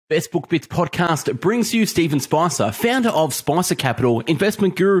Best Book Bits podcast brings you Stephen Spicer, founder of Spicer Capital,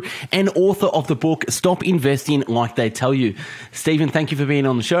 investment guru, and author of the book Stop Investing Like They Tell You. Stephen, thank you for being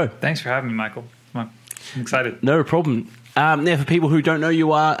on the show. Thanks for having me, Michael. I'm excited. No problem. Now, for people who don't know you,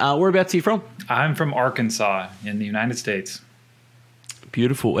 whereabouts are you from? I'm from Arkansas in the United States.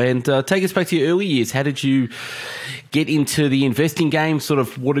 Beautiful. And take us back to your early years. How did you get into the investing game? Sort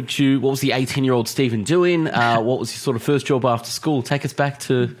of, what was the 18-year-old Stephen doing? What was your sort of first job after school? Take us back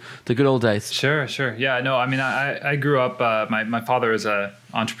to the good old days. Sure. Yeah, no, I mean, I grew up, my father is an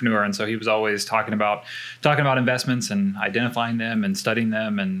entrepreneur, and so he was always talking about investments and identifying them and studying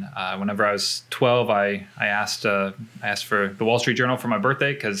them. And whenever I was 12, I asked for the Wall Street Journal for my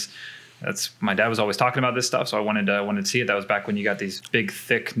birthday because my dad was always talking about this stuff, so I wanted to see it. That was back when you got these big,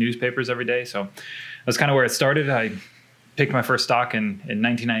 thick newspapers every day. So that's kind of where it started. I picked my first stock in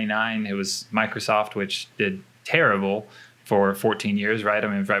 1999. It was Microsoft, which did terrible for 14 years, right? I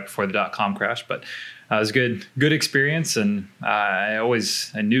mean, right before the .com crash, but it was a good experience. And I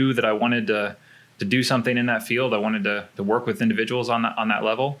knew that I wanted to do something in that field. I wanted to work with individuals on that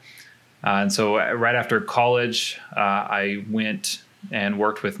level. And so right after college, I went and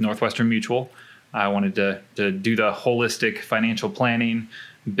worked with Northwestern Mutual. I wanted to do the holistic financial planning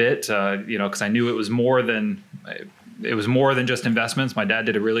bit, because I knew it was more than just investments. My dad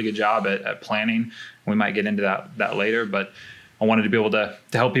did a really good job at planning. We might get into that later, but I wanted to be able to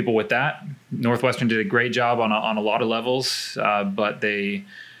help people with that. Northwestern did a great job on a lot of levels, but they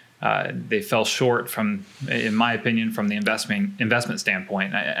fell short in my opinion, from the investment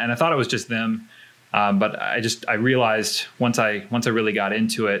standpoint. And I thought it was just them. But I realized once I really got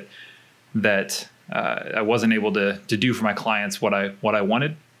into it that I wasn't able to do for my clients what I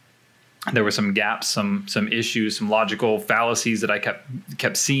wanted. There were some gaps, some issues, some logical fallacies that I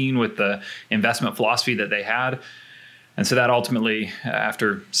kept seeing with the investment philosophy that they had. And so that ultimately,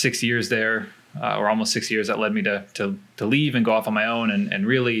 after 6 years there, or almost 6 years, that led me to leave and go off on my own and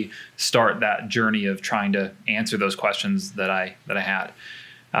really start that journey of trying to answer those questions that I had.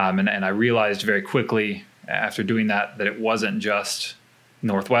 And I realized very quickly after doing that it wasn't just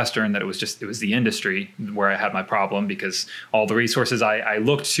Northwestern, that it was the industry where I had my problem, because all the resources I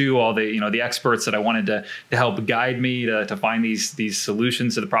looked to, all the experts that I wanted to help guide me to find these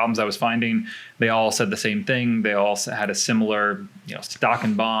solutions to the problems I was finding, they all said the same thing. They all had a similar stock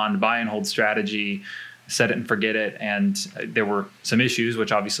and bond, buy and hold strategy, set it and forget it. And there were some issues,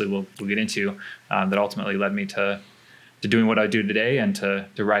 which obviously we'll get into, that ultimately led me to doing what I do today and to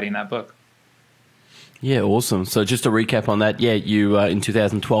writing that book. Yeah, awesome. So just to recap on that, you in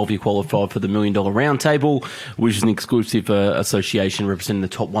 2012 you qualified for the $1 Million Roundtable, which is an exclusive association representing the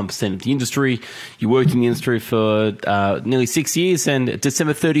top 1% of the industry. You worked in the industry for nearly 6 years, and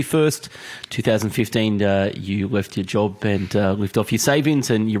December 31st, 2015, you left your job and lived off your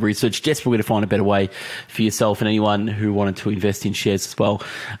savings, and you researched desperately to find a better way for yourself and anyone who wanted to invest in shares as well.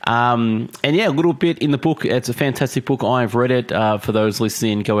 And a little bit in the book. It's a fantastic book. I've read it. For those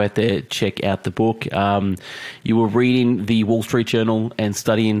listening, go out there, check out the book. You were reading the Wall Street Journal and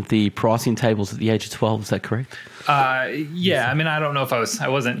studying the pricing tables at the age of 12. Is that correct? Yeah. I mean, I don't know if I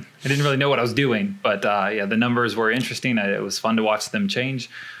didn't really know what I was doing, but the numbers were interesting. It was fun to watch them change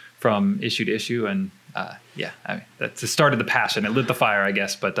from issue to issue. And I mean, that's the start of the passion. It lit the fire, I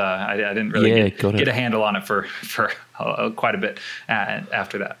guess, but I didn't really get a handle on it for quite a bit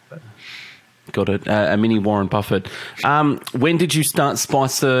after that. But. Got it. A mini Warren Buffett. When did you start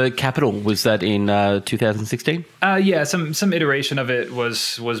Spicer Capital? Was that in 2016? Some iteration of it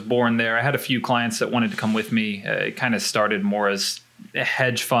was born there. I had a few clients that wanted to come with me. It kind of started more as a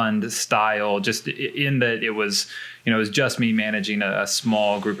hedge fund style, just in that it was just me managing a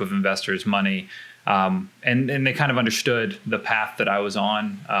small group of investors' money. And they kind of understood the path that I was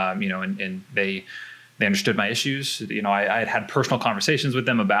on, and they understood my issues. I had personal conversations with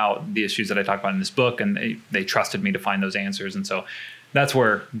them about the issues that I talk about in this book, and they trusted me to find those answers. And so that's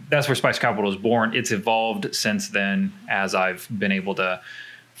where Spice Capital was born. It's evolved since then as I've been able to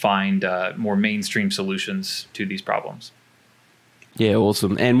find more mainstream solutions to these problems. Yeah,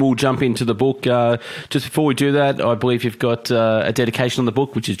 awesome. And we'll jump into the book. Just before we do that, I believe you've got a dedication on the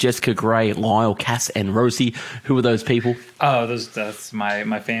book, which is Jessica, Gray, Lyle, Cass, and Rosie. Who are those people? Oh, that's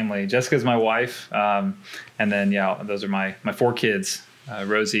my family. Jessica's my wife. And then, those are my 4 kids.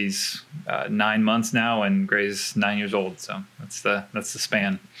 Rosie's 9 months now, and Gray's 9 years old. So that's the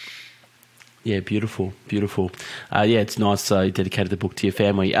span. Yeah, beautiful, beautiful. Yeah, it's nice you dedicated the book to your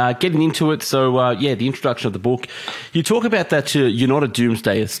family. Getting into it, so yeah, the introduction of the book. You talk about that you're not a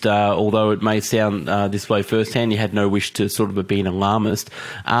doomsdayist, although it may sound this way firsthand. You had no wish to sort of be an alarmist.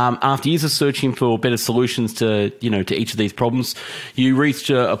 After years of searching for better solutions to each of these problems, you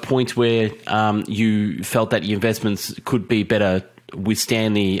reached a point where you felt that your investments could be better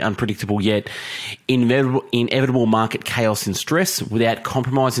withstand the unpredictable yet inevitable market chaos and stress without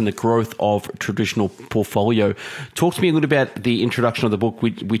compromising the growth of traditional portfolio. Talk to me a little about the introduction of the book,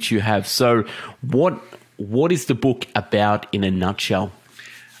 which you have. So what is the book about in a nutshell?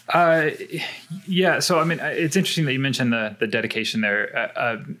 Yeah, so I mean, it's interesting that you mentioned the dedication there.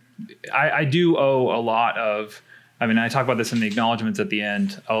 I do owe a lot of, I mean, I talk about this in the acknowledgments at the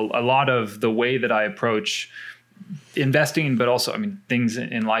end, a lot of the way that I approach investing, but also, I mean, things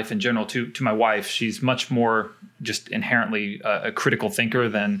in life in general to my wife. She's much more just inherently a critical thinker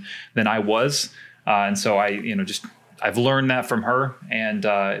than I was. And so I've learned that from her. And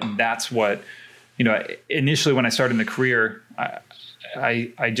that's what, initially when I started in the career,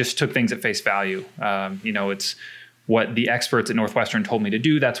 I just took things at face value. It's what the experts at Northwestern told me to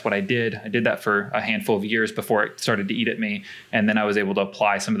do. That's what I did. I did that for a handful of years before it started to eat at me. And then I was able to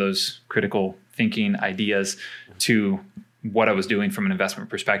apply some of those critical thinking ideas to what I was doing from an investment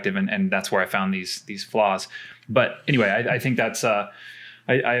perspective. And that's where I found these flaws. But anyway, I think that's, I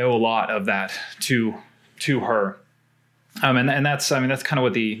owe a lot of that to her. And that's kind of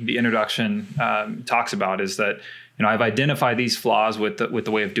what the introduction talks about, is that, I've identified these flaws with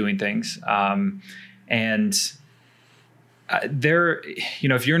the way of doing things. And they're,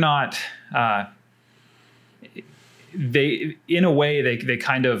 if you're not, they, in a way, they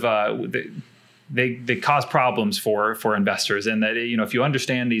kind of, they cause problems for investors. And that, if you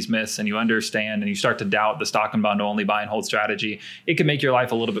understand these myths and you start to doubt the stock and bond only buy and hold strategy, it can make your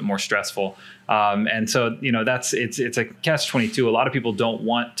life a little bit more stressful. And so, it's a catch-22. A lot of people don't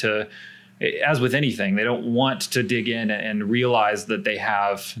want to, as with anything, they don't want to dig in and realize that they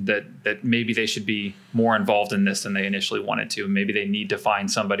have that maybe they should be more involved in this than they initially wanted to. Maybe they need to find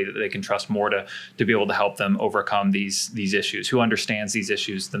somebody that they can trust more to be able to help them overcome these issues, who understands these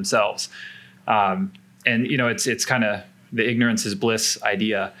issues themselves. And it's kind of the ignorance is bliss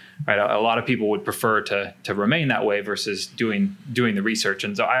idea, right? A lot of people would prefer to remain that way versus doing the research.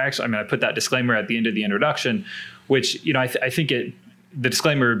 And so I put that disclaimer at the end of the introduction, which, I think the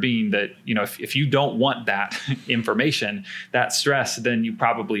disclaimer being that, if you don't want that information, that stress, then you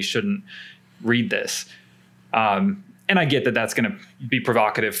probably shouldn't read this. And I get that that's going to be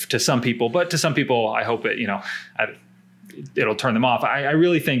provocative to some people, but to some people, I hope it'll turn them off. I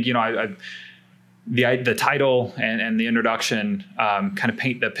really think, the title and the introduction kind of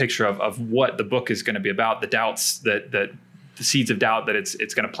paint the picture of what the book is going to be about, the doubts that the seeds of doubt that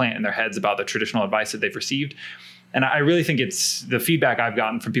it's going to plant in their heads about the traditional advice that they've received. And I really think it's the feedback I've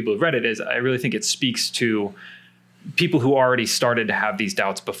gotten from people who've read it is I really think it speaks to people who already started to have these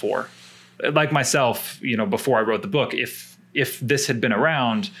doubts before. Like myself, before I wrote the book, if this had been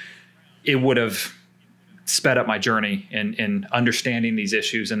around, it would have sped up my journey in understanding these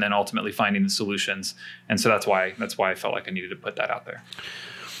issues and then ultimately finding the solutions. And so that's why I felt like I needed to put that out there.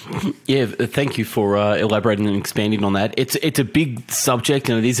 Yeah, thank you for elaborating and expanding on that. It's a big subject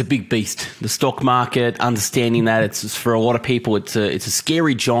and it is a big beast. The stock market, understanding that, it's for a lot of people, it's a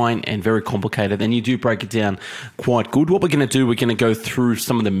scary giant and very complicated. And you do break it down quite good. What we're going to do, we're going to go through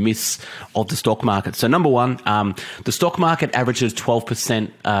some of the myths of the stock market. So number one, the stock market averages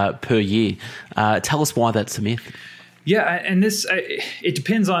 12% per year. Tell us why that's a myth. Yeah, and this it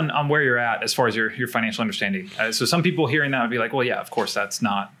depends on where you're at as far as your financial understanding. So some people hearing that would be like, well, yeah, of course that's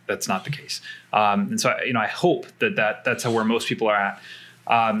not the case. And so I hope that's where most people are at.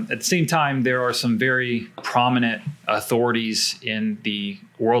 At the same time, there are some very prominent authorities in the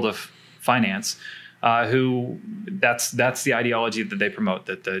world of finance who that's the ideology that they promote,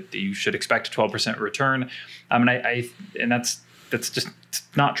 that you should expect a 12% return. And that's just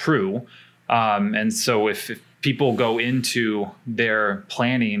not true. And so if people go into their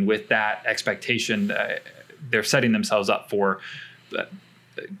planning with that expectation, they're setting themselves up for a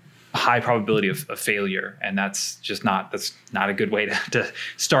high probability of failure. And that's not a good way to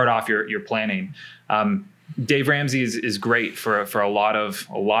start off your planning. Dave Ramsey is great for a lot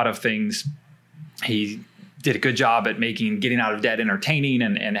of things. He did a good job at making getting out of debt entertaining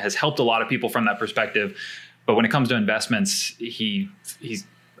and has helped a lot of people from that perspective. But when it comes to investments,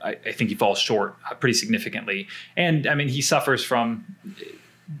 I think he falls short pretty significantly. And I mean, he suffers from,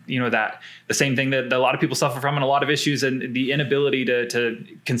 that the same thing that a lot of people suffer from in a lot of issues, and the inability to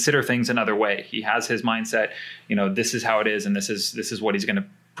consider things another way. He has his mindset, this is how it is. And this is what he's going to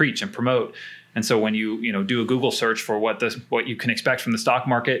preach and promote. And so when you do a Google search for what you can expect from the stock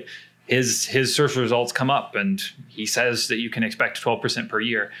market, his search results come up, and he says that you can expect 12% per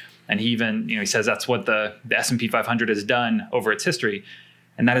year. And he even, he says that's what the S&P 500 has done over its history.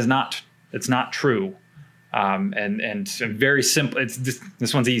 And that is it's not true. And very simple.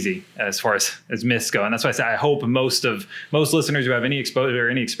 This one's easy as far as myths go. And that's why I say I hope most listeners who have any exposure or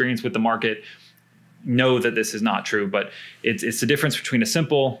any experience with the market know that this is not true. But it's the difference between a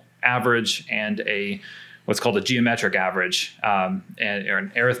simple average and what's called a geometric average, or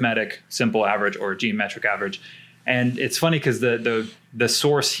an arithmetic simple average or a geometric average. And it's funny because the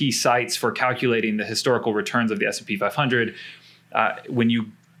source he cites for calculating the historical returns of the S&P 500, when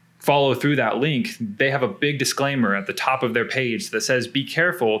you follow through that link, they have a big disclaimer at the top of their page that says, be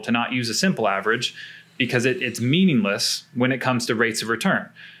careful to not use a simple average because it's meaningless when it comes to rates of return.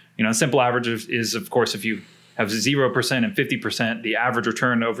 A simple average is, of course, if you have 0% and 50%, the average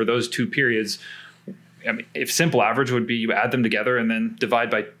return over those two periods. I mean, if simple average would be you add them together and then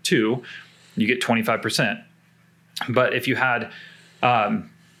divide by 2, you get 25%. But if you had that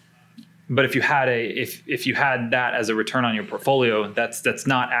as a return on your portfolio, that's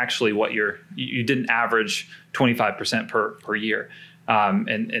not actually what you didn't average 25% per year.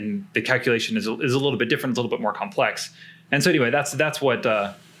 And the calculation is a little bit different, a little bit more complex. And so anyway, that's where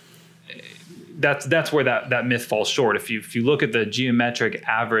that myth falls short. If you look at the geometric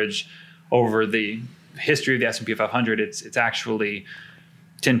average over the history of the S&P 500, it's actually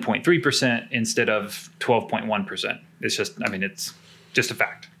 10.3% instead of 12.1%. It's just a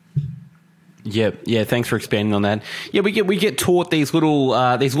fact. Yeah. Thanks for expanding on that. Yeah, we get taught these little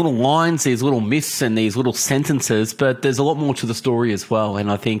lines, these little myths, and these little sentences, but there's a lot more to the story as well.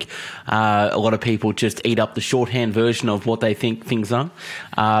 And I think a lot of people just eat up the shorthand version of what they think things are.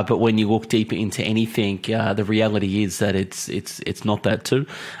 But when you look deeper into anything, the reality is that it's not that too.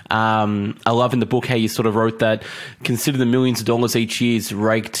 I love in the book how you sort of wrote that consider the millions of dollars each year is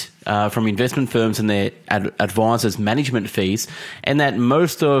raked from investment firms and their advisors' management fees, and that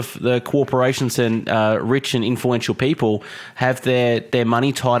most of the corporations and rich and influential people have their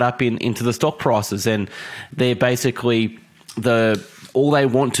money tied up into the stock prices, and they're basically all they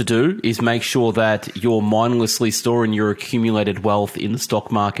want to do is make sure that you're mindlessly storing your accumulated wealth in the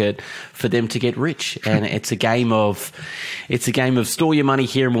stock market for them to get rich. And it's a game of store your money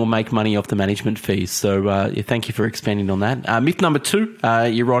here and we'll make money off the management fees. So thank you for expanding on that. Myth number 2,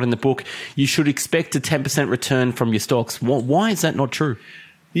 you write in the book, you should expect a 10% return from your stocks. Why is that not true?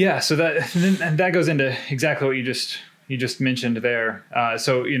 Yeah, so that goes into exactly what you just mentioned there.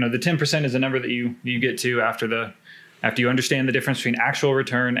 So the 10% is a number that you get to after you understand the difference between actual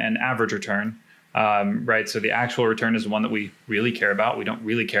return and average return, right? So the actual return is the one that we really care about. We don't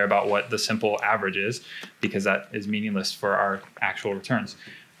really care about what the simple average is because that is meaningless for our actual returns.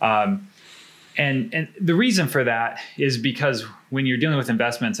 And the reason for that is because when you're dealing with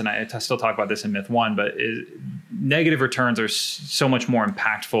investments, and I still talk about this in myth 1, but negative returns are so much more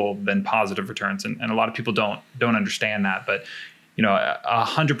impactful than positive returns. And a lot of people don't understand that. But,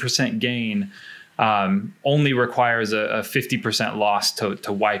 100% gain only requires a 50% loss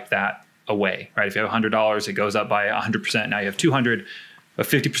to wipe that away, right? If you have $100, it goes up by 100%. Now you have 200. A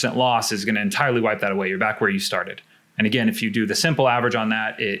 50% loss is going to entirely wipe that away. You're back where you started. And again, if you do the simple average on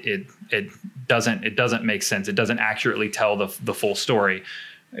that, it doesn't make sense. It doesn't accurately tell the full story.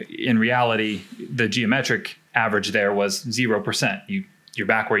 In reality, the geometric average there was 0%. You're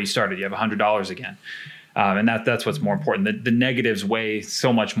back where you started. You have $100 again. And that's what's more important. The negatives weigh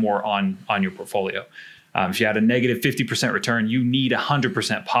so much more on your portfolio. If you had a negative 50% return, you need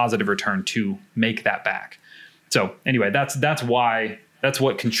 100% positive return to make that back. So anyway, that's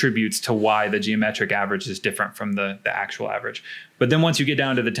what contributes to why the geometric average is different from the actual average. But then once you get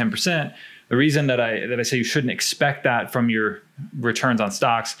down to the 10%, the reason that I say you shouldn't expect that from your returns on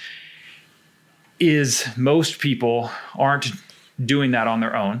stocks is most people aren't doing that on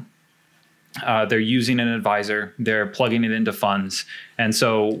their own. They're using an advisor, they're plugging it into funds. And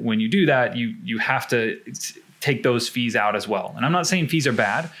so when you do that, you have to take those fees out as well. And I'm not saying fees are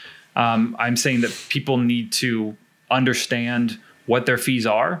bad. I'm saying that people need to understand what their fees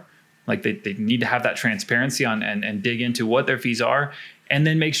are. Like they need to have that transparency on and dig into what their fees are, and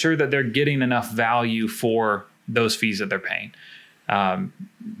then make sure that they're getting enough value for those fees that they're paying.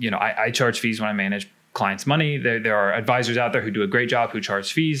 I charge fees when I manage clients' money. There are advisors out there who do a great job who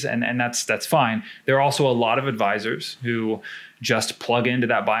charge fees, and that's fine. There are also a lot of advisors who just plug into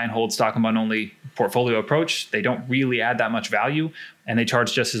that buy and hold stock and bond only portfolio approach. They don't really add that much value, and they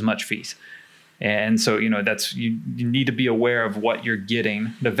charge just as much fees. And so, that's you need to be aware of what you're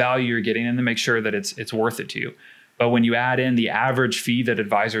getting, the value you're getting, and then make sure that it's worth it to you. But when you add in the average fee that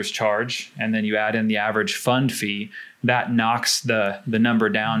advisors charge, and then you add in the average fund fee, that knocks the number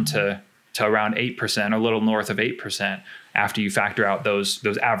down to around 8%, a little north of 8%, after you factor out those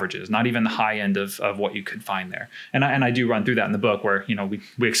averages, not even the high end of what you could find there. And I do run through that in the book, where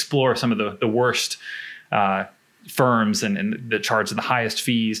we explore some of the worst firms and that charge the highest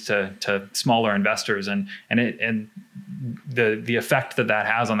fees to smaller investors, and the effect that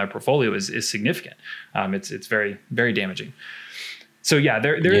has on their portfolio is significant. It's very, very damaging. So yeah,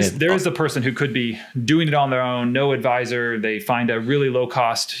 there is the person who could be doing it on their own, no advisor. They find a really low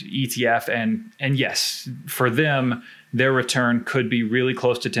cost ETF, and yes, for them, their return could be really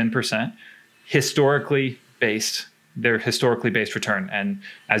close to 10%, historically based return. And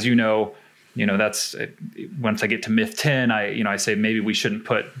as that's once I get to myth 10, I say maybe we shouldn't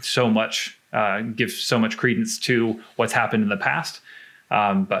put give so much credence to what's happened in the past.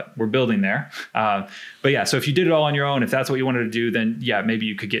 But we're building there. But yeah, so if you did it all on your own, if that's what you wanted to do, then yeah, maybe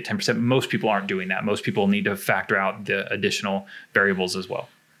you could get 10%. Most people aren't doing that. Most people need to factor out the additional variables as well.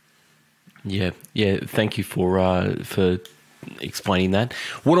 Yeah. Thank you for explaining that.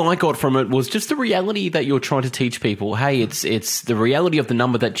 What I got from it was just the reality that you're trying to teach people. Hey, it's the reality of the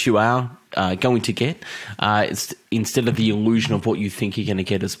number that you are going to get, it's instead of the illusion of what you think you're going to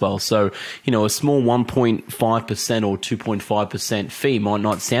get as well. So, a small 1.5% or 2.5% fee might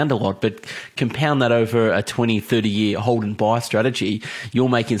not sound a lot, but compound that over a 20, 30-year hold and buy strategy, you're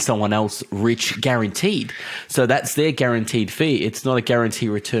making someone else rich guaranteed. So that's their guaranteed fee. It's not a guarantee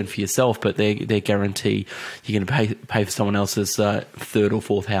return for yourself, but their guarantee you're going to pay for someone else's third or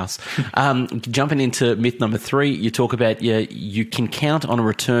fourth house. Jumping into myth number 3, you talk about you can count on a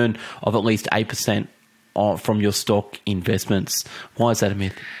return of at least 8% from your stock investments. Why is that a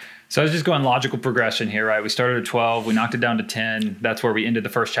myth? So I was just going logical progression here, right? We started at 12, we knocked it down to 10. That's where we ended the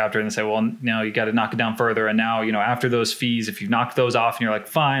first chapter, and they say, well, now you got to knock it down further. And now, after those fees, if you've knocked those off and you're like,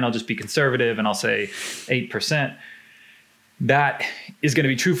 fine, I'll just be conservative and I'll say 8%. That is going to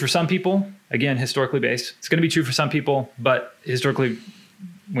be true for some people. Again, historically based. It's going to be true for some people, but historically,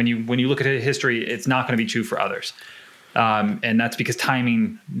 when you look at history, it's not going to be true for others. And that's because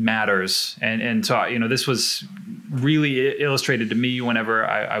timing matters. And so, this was really illustrated to me whenever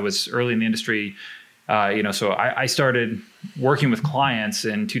I was early in the industry. So I started working with clients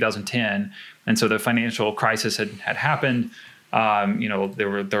in 2010. And so the financial crisis had happened. There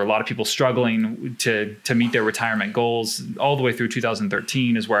were a lot of people struggling to meet their retirement goals all the way through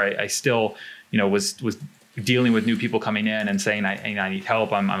 2013 is where I still, was dealing with new people coming in and saying, I need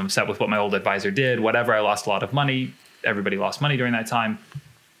help. I'm upset with what my old advisor did, whatever. I lost a lot of money. Everybody lost money during that time.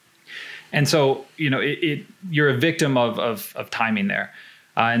 And so, you're a victim of timing there.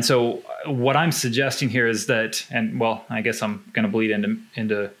 And so what I'm suggesting here is that, and well, I guess I'm going to bleed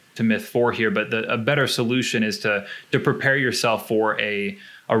into myth 4 here, but a better solution is to prepare yourself for a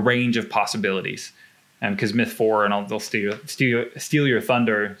range of possibilities. Because myth 4, and I'll steal your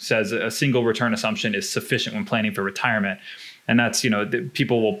thunder, says a single return assumption is sufficient when planning for retirement. And that's,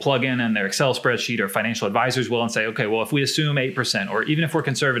 people will plug in their Excel spreadsheet, or financial advisors will, and say, okay, well, if we assume 8%, or even if we're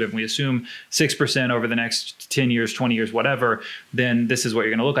conservative, we assume 6% over the next 10 years, 20 years, whatever, then this is what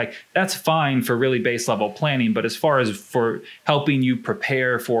you're going to look like. That's fine for really base level planning. But as far as for helping you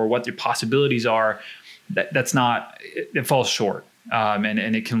prepare for what your possibilities are, that's not, it falls short.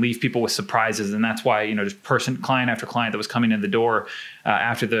 And it can leave people with surprises. And that's why, just client after client that was coming in the door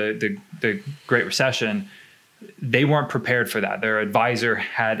after the Great Recession, they weren't prepared for that. Their advisor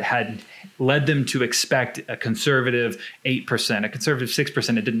had led them to expect a conservative 8%, a conservative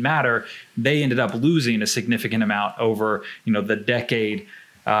 6%. It didn't matter. They ended up losing a significant amount over, the decade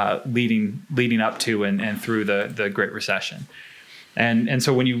leading up to and through the Great Recession. And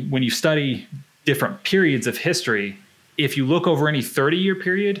so when you study different periods of history, if you look over any 30-year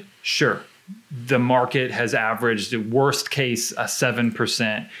period, sure, the market has averaged, worst case, a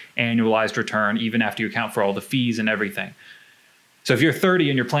 7% annualized return, even after you account for all the fees and everything. So if you're 30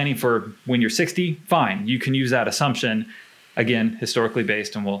 and you're planning for when you're 60, fine. You can use that assumption, again, historically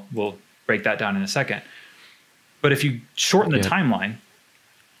based, and we'll break that down in a second. But if you shorten the timeline,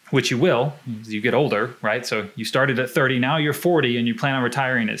 which you will as you get older, right? So you started at 30, now you're 40, and you plan on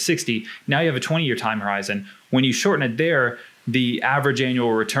retiring at 60. Now you have a 20-year time horizon. When you shorten it there, the average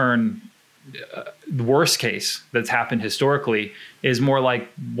annual return, the worst case that's happened historically, is more like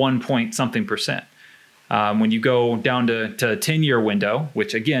 1-point-something%. When you go down to a 10-year window,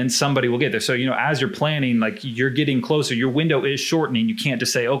 which again, somebody will get there. So, as you're planning, like you're getting closer, your window is shortening. You can't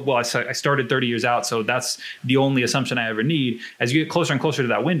just say, oh, well, I started 30 years out, so that's the only assumption I ever need. As you get closer and closer to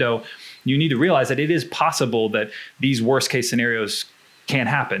that window, you need to realize that it is possible that these worst case scenarios can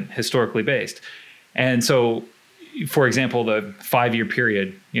happen, historically based. And so, for example, the 5-year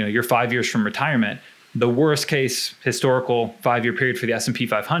period, you're 5 years from retirement. The worst case historical 5-year period for the S&P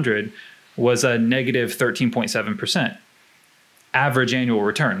 500 was a negative 13.7% average annual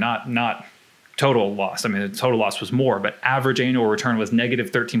return, not total loss. I mean, the total loss was more, but average annual return was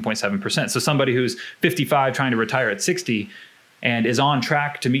negative 13.7%. So somebody who's 55 trying to retire at 60 and is on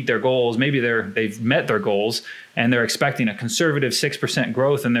track to meet their goals, maybe they've met their goals and they're expecting a conservative 6%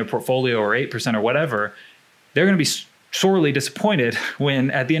 growth in their portfolio or 8% or whatever, they're going to be sorely disappointed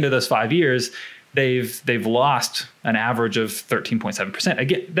when at the end of those 5 years, they've lost an average of 13.7%.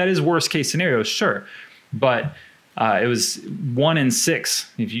 Again, that is worst case scenario, sure. But it was 1 in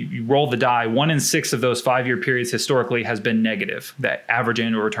 6. If you roll the die, 1 in 6 of those 5-year periods historically has been negative, that average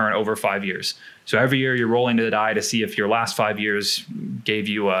annual return over 5 years. So every year you're rolling the die to see if your last 5 years gave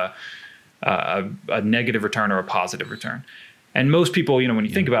you a negative return or a positive return. And most people, when you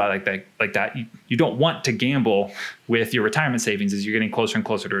think about it like that, you don't want to gamble with your retirement savings as you're getting closer and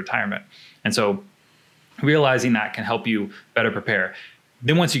closer to retirement. And so realizing that can help you better prepare.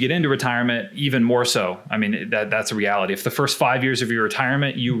 Then once you get into retirement, even more so. I mean, that's a reality. If the first 5 years of your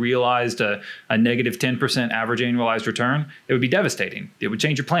retirement, you realized a negative 10% average annualized return, it would be devastating. It would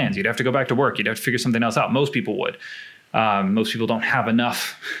change your plans. You'd have to go back to work. You'd have to figure something else out. Most people would. Most people don't have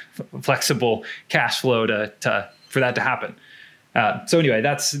enough flexible cash flow for that to happen. So anyway,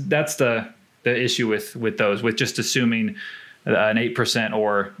 that's the issue with those, with just assuming an 8%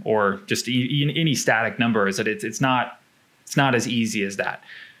 or just any static number, is that it's not as easy as that.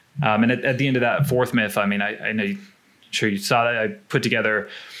 And at the end of that fourth myth, I mean, I know, sure you saw that I put together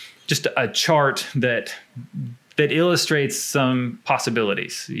just a chart that illustrates some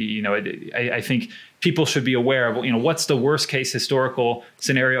possibilities. I think people should be aware of, what's the worst case historical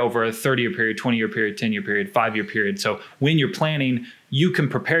scenario over a 30-year period, 20-year period, 10-year period, 5-year period. So when you're planning, you can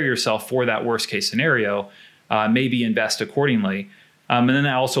prepare yourself for that worst case scenario, maybe invest accordingly. And then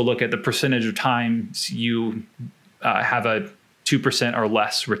I also look at the percentage of times you have a 2% or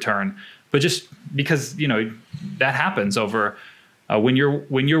less return. But just because, that happens over when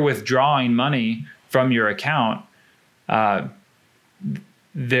you're withdrawing money from your account, I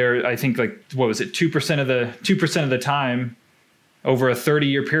think what was it, 2% of the time over a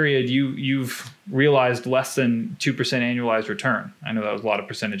 30-year period, you've realized less than 2% annualized return. I know that was a lot of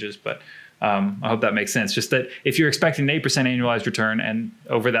percentages, but I hope that makes sense. Just that if you're expecting an 8% annualized return, and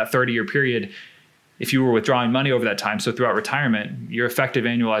over that 30-year period, if you were withdrawing money over that time, so throughout retirement, your effective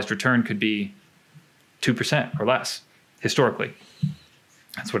annualized return could be 2% or less historically.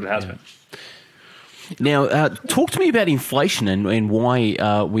 That's what it has been. Now, talk to me about inflation and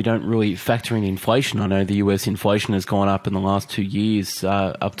why we don't really factor in inflation. I know the US inflation has gone up in the last 2 years,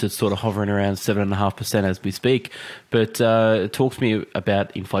 up to sort of hovering around 7.5% as we speak. But talk to me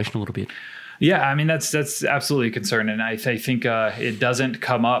about inflation a little bit. Yeah, I mean, that's absolutely a concern. And I think it doesn't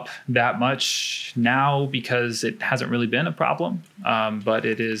come up that much now because it hasn't really been a problem. But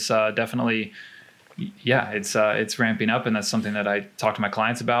it is definitely... Yeah, it's ramping up, and that's something that I talk to my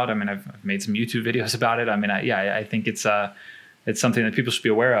clients about. I mean, I've made some YouTube videos about it. I mean, I think it's something that people should be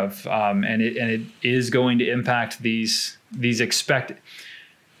aware of, and it is going to impact the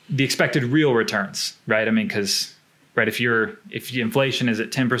expected real returns, right? I mean, because if inflation is at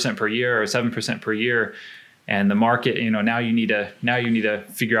 10% per year or 7% per year, and the market, now you need to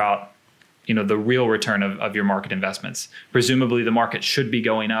figure out, the real return of your market investments. Presumably, the market should be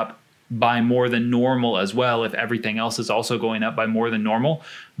going up by more than normal as well, if everything else is also going up by more than normal.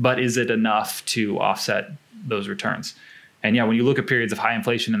 But is it enough to offset those returns? And yeah, when you look at periods of high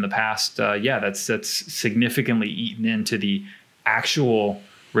inflation in the past, that's significantly eaten into the actual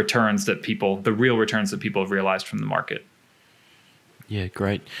returns the real returns that people have realized from the market. Yeah,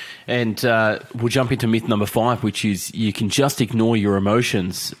 great. And we'll jump into myth number 5, which is you can just ignore your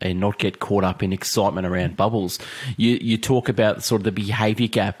emotions and not get caught up in excitement around bubbles. You talk about sort of the behavior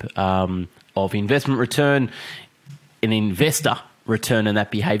gap of investment return, an investor return, and that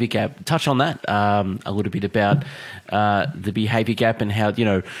behavior gap. Touch on that a little bit about the behavior gap and how,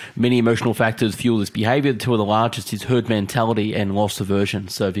 many emotional factors fuel this behavior. Two of the largest is herd mentality and loss aversion.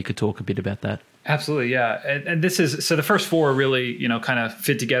 So if you could talk a bit about that. Absolutely, yeah. And this is, so the first 4 really, kind of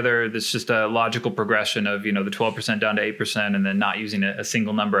fit together. This just a logical progression of, the 12% down to 8%, and then not using a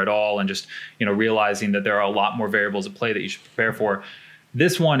single number at all, and just, realizing that there are a lot more variables at play that you should prepare for.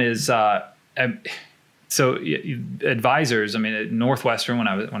 This one is, so advisors, I mean, at Northwestern when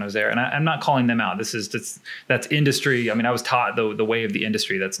I was there, and I'm not calling them out. That's industry. I mean, I was taught the way of the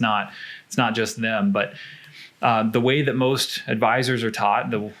industry. It's not just them, but The way that most advisors are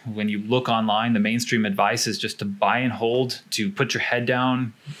taught, when you look online, the mainstream advice is just to buy and hold, to put your head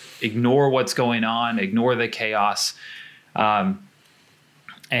down, ignore what's going on, ignore the chaos. And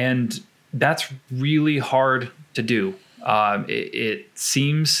that's really hard to do. It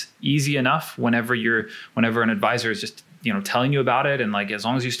seems easy enough whenever an advisor is just, telling you about it. And like, as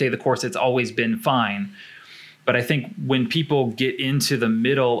long as you stay the course, it's always been fine. But I think when people get into the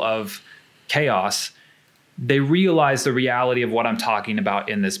middle of chaos, they realize the reality of what I'm talking about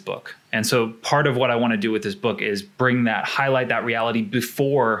in this book. And so part of what I want to do with this book is highlight that reality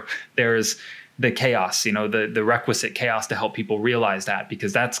before there's the chaos, the requisite chaos to help people realize that,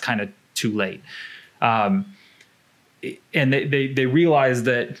 because that's kind of too late. And they realize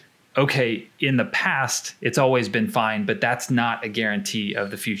that, okay, in the past, it's always been fine, but that's not a guarantee of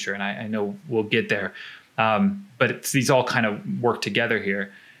the future. And I know we'll get there. But these all kind of work together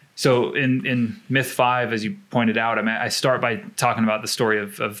here. So in Myth 5, as you pointed out, I start by talking about the story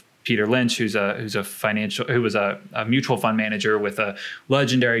of Peter Lynch, who was a mutual fund manager with a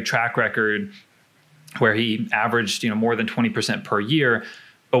legendary track record where he averaged, more than 20% per year.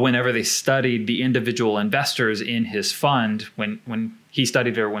 But whenever they studied the individual investors in his fund, when he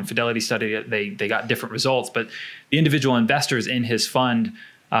studied it or when Fidelity studied it, they got different results. But the individual investors in his fund,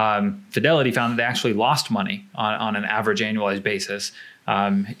 Fidelity found that they actually lost money on an average annualized basis.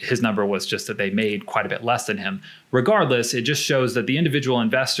 His number was just that they made quite a bit less than him. Regardless, it just shows that the individual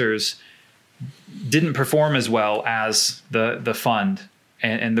investors didn't perform as well as the fund.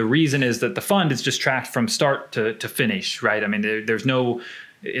 And the reason is that the fund is just tracked from start to finish, right? I mean, there's no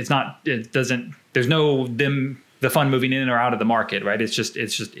the fund moving in or out of the market, right? It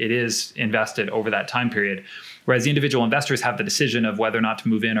is invested over that time period. Whereas the individual investors have the decision of whether or not to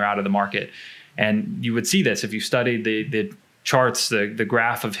move in or out of the market. And you would see this if you studied the charts, the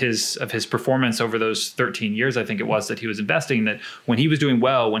graph of his performance over those 13 years, I think it was, that he was investing, that when he was doing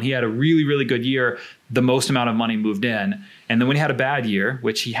well, when he had a really, really good year, the most amount of money moved in. And then when he had a bad year,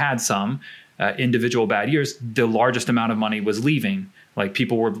 which he had some individual bad years, the largest amount of money was leaving. Like,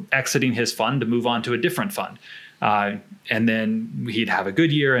 people were exiting his fund to move on to a different fund. And then he'd have a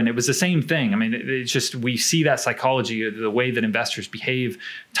good year, and it was the same thing. I mean, it's just, we see that psychology, the way that investors behave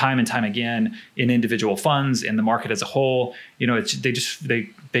time and time again in individual funds, in the market as a whole.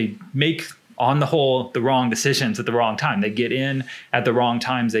 They make, on the whole, the wrong decisions at the wrong time. They get in at the wrong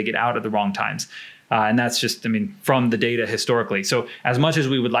times, they get out at the wrong times. And that's just, from the data historically. So as much as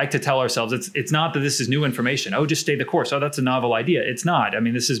we would like to tell ourselves, it's not that this is new information. Oh, just stay the course. Oh, that's a novel idea. It's not.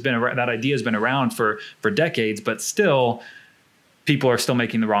 That idea has been around for decades, but still, people are still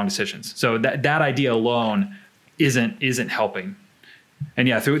making the wrong decisions. So that idea alone isn't helping. And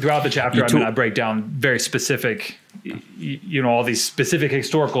yeah, throughout the chapter, I break down very specific, all these specific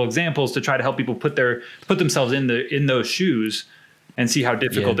historical examples to try to help people put themselves in those shoes and see how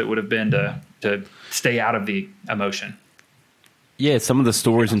difficult it would have been to stay out of the emotion. Yeah, some of the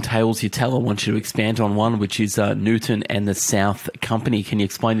stories and tales you tell, I want you to expand on one, which is Newton and the South Company. Can you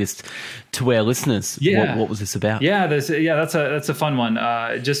explain this to our listeners? Yeah. What was this about? Yeah, that's a fun one.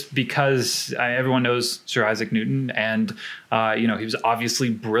 Just because everyone knows Sir Isaac Newton, and he was obviously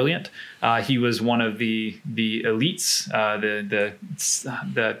brilliant. He was one of the elites,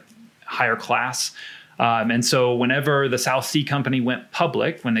 the higher class. And so whenever the South Sea Company went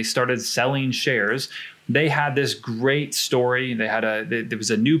public, when they started selling shares, they had this great story. There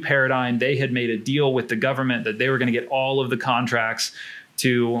was a new paradigm. They had made a deal with the government that they were going to get all of the contracts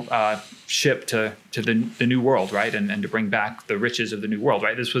to ship to the new world, right? And to bring back the riches of the new world,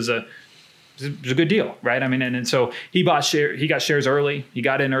 right? This was a good deal, right? And so he got shares early. He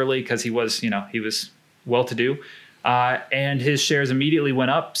got in early because he was well-to-do. And his shares immediately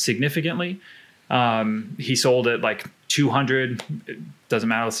went up significantly. He sold at like 200, it doesn't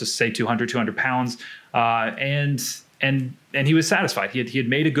matter, let's just say 200 pounds. And he was satisfied. He had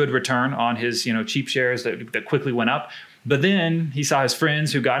made a good return on his, cheap shares that quickly went up. But then he saw his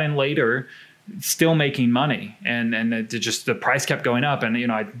friends who got in later still making money, and the price kept going up. And,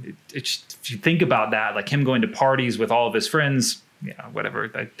 if you think about that, like him going to parties with all of his friends, whatever,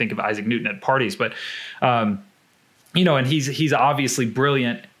 I think of Isaac Newton at parties, but, and he's obviously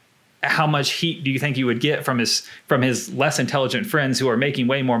brilliant. How much heat do you think he would get from his less intelligent friends who are making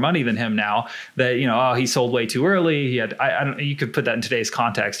way more money than him now? That he sold way too early. He had you could put that in today's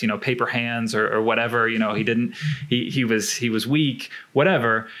context. Paper hands or whatever. He was weak,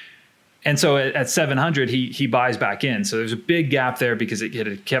 whatever. And so at 700, he buys back in. So there's a big gap there because it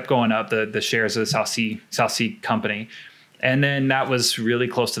had kept going up, the shares of the South Sea Company, and then that was really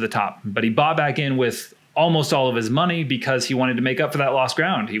close to the top. But he bought back in with almost all of his money because he wanted to make up for that lost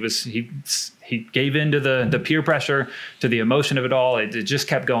ground. He gave in to the peer pressure, to the emotion of it all. It just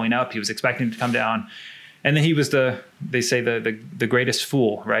kept going up. He was expecting it to come down. And then he was they say the greatest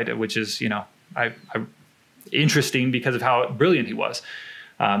fool, right? Which is, interesting because of how brilliant he was.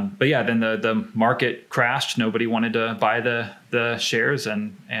 But yeah, then the market crashed. Nobody wanted to buy the shares,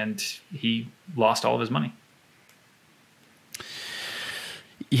 and he lost all of his money.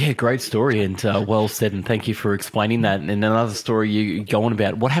 Yeah, great story, and well said, and thank you for explaining that. And another story you go on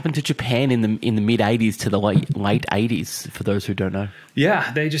about, what happened to Japan in the mid 80s to the late 80s, for those who don't know? Yeah,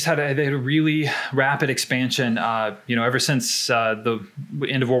 they just had a really rapid expansion. Ever since the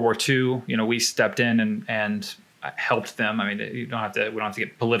end of World War II, we stepped in and helped them. I mean, we don't have to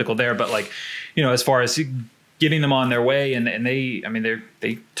get political there, but as far as getting them on their way, and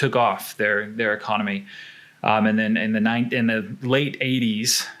they took off their economy. And then in the late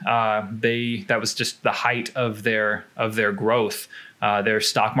 80s, that was just the height of their growth. Their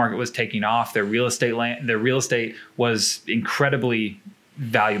stock market was taking off. Their real estate was incredibly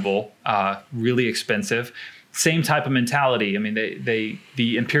valuable, really expensive. Same type of mentality. I mean,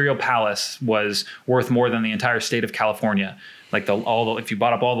 the Imperial Palace was worth more than the entire state of California. Like if you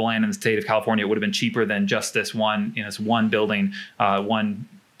bought up all the land in the state of California, it would have been cheaper than just this one building, one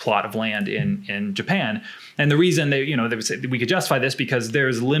plot of land in Japan. And the reason they would say we could justify this because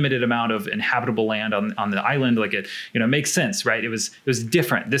there's limited amount of inhabitable land on the island. Like it makes sense, right? It was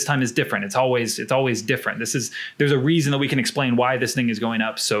different. This time is different. It's always different. There's a reason that we can explain why this thing is going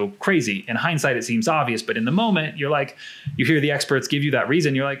up so crazy. In hindsight, it seems obvious, but in the moment, you're like, you hear the experts give you that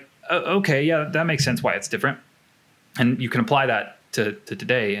reason. You're like, oh, okay, yeah, that makes sense why it's different. And you can apply that to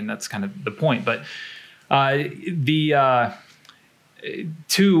today, and that's kind of the point. But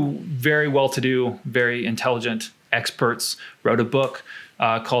two very well-to-do, very intelligent experts wrote a book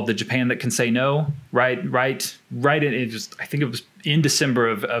called "The Japan That Can Say No." Right. I think it was in December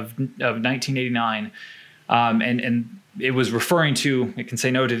of 1989, and it was referring to it can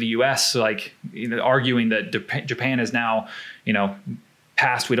say no to the U.S. Arguing that Japan is now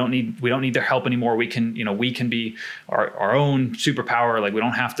past. We don't need their help anymore. We can be our own superpower. Like we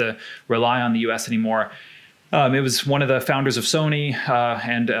don't have to rely on the U.S. anymore. It was one of the founders of Sony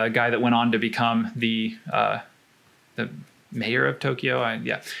and a guy that went on to become the mayor of Tokyo.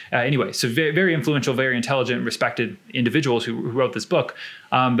 Anyway, so very, very influential, very intelligent, respected individuals who wrote this book.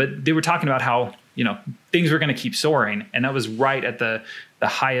 But they were talking about how things were going to keep soaring, and that was right at the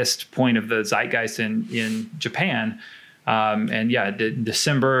highest point of the zeitgeist in Japan.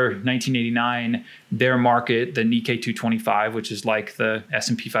 December 1989, their market, the Nikkei 225, which is like the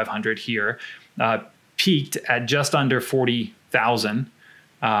S&P 500 here, peaked at just under 40,000,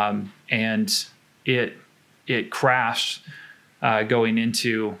 and it crashed going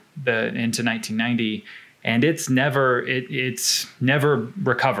into 1990, and it's never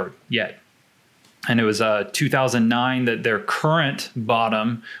recovered yet. And it was 2009 that their current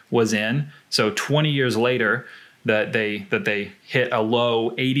bottom was in. So 20 years later, that they hit a low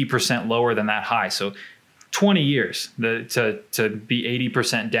 80% lower than that high. So 20 years to be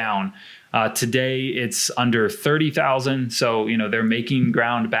 80% down. Today it's under 30,000. So, they're making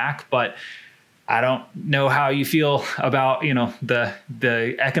ground back, but I don't know how you feel about,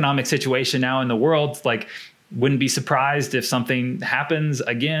 the economic situation now in the world. Like, wouldn't be surprised if something happens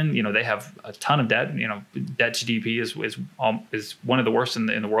again. They have a ton of debt, debt to GDP is one of the worst in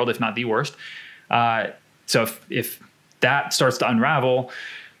the world, if not the worst. So if that starts to unravel,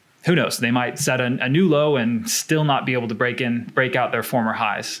 who knows? They might set a new low and still not be able to break out their former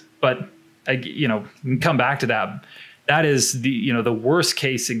highs. But come back to that. That is the worst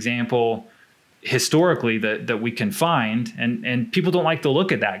case example historically that we can find, and people don't like to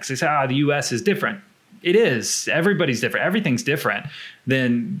look at that because they say, the U.S. is different. It is. Everybody's different. Everything's different.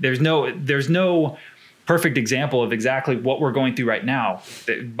 Then there's no perfect example of exactly what we're going through right now.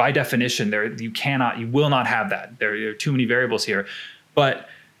 By definition, you will not have that. There are too many variables here. But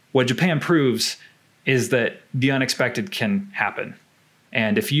what Japan proves is that the unexpected can happen.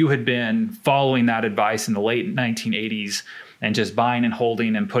 And if you had been following that advice in the late 1980s and just buying and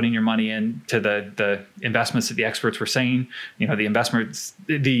holding and putting your money into the investments that the experts were saying, the investments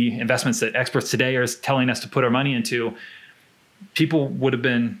that experts today are telling us to put our money into, people would have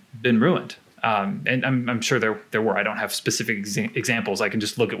been ruined. And I'm sure there were. I don't have specific examples. I can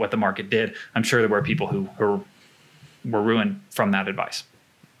just look at what the market did. I'm sure there were people who were ruined from that advice.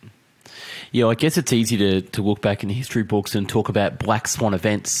 Yeah, I guess it's easy to look back in the history books and talk about black swan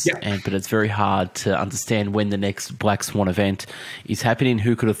events, but it's very hard to understand when the next black swan event is happening.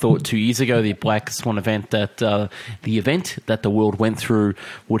 Who could have thought 2 years ago the black swan event that the world went through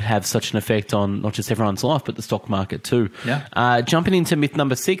would have such an effect on not just everyone's life, but the stock market too. Yeah. Jumping into myth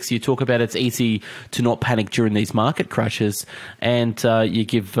number 6, you talk about it's easy to not panic during these market crashes, and you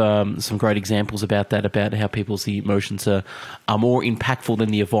give some great examples about that, about how people's emotions are more impactful than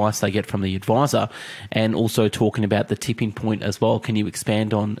the advice they get from the advisor, and also talking about the tipping point as well. Can you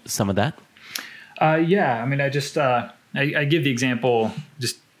expand on some of that? Yeah, I mean, I just I give the example,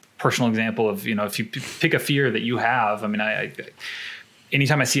 just personal example of, if you pick a fear that you have. I mean, I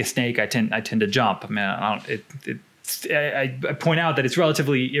anytime I see a snake, I tend to jump. I mean, I point out that it's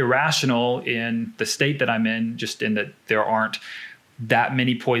relatively irrational in the state that I'm in, just in that there aren't that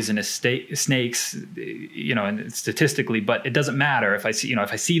many poisonous snakes, and statistically, but it doesn't matter if I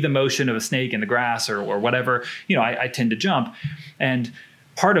see the motion of a snake in the grass or whatever, I tend to jump. And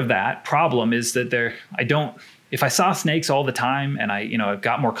part of that problem is that if I saw snakes all the time and I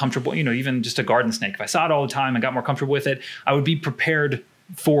got more comfortable, even just a garden snake, if I saw it all the time and got more comfortable with it, I would be prepared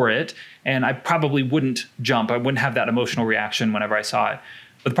for it. And I probably wouldn't jump. I wouldn't have that emotional reaction whenever I saw it.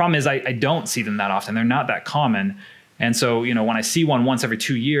 But the problem is I don't see them that often. They're not that common. And so, when I see one once every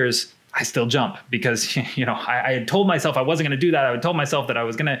 2 years, I still jump because, I had told myself I wasn't going to do that. I had told myself that I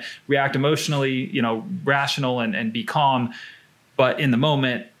was going to react emotionally, rational and be calm. But in the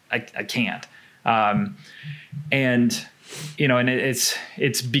moment, I can't. And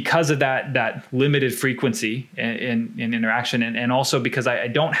it's because of that limited frequency in interaction. And also because I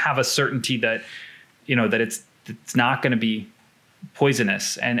don't have a certainty that, that it's not going to be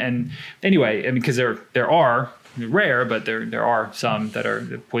poisonous. And anyway, because there are rare, but there are some that are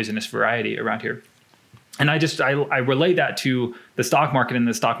the poisonous variety around here. And I relate that to the stock market, and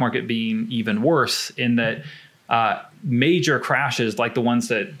the stock market being even worse in that major crashes like the ones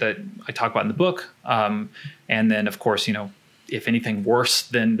that I talk about in the book. And then of course, if anything worse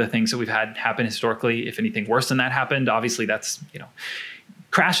than the things that we've had happen historically, if anything worse than that happened, obviously that's,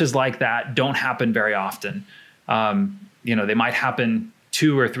 crashes like that don't happen very often. They might happen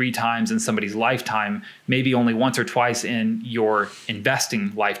 2 or 3 times in somebody's lifetime, maybe only once or twice in your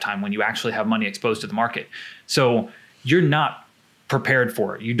investing lifetime when you actually have money exposed to the market. So you're not prepared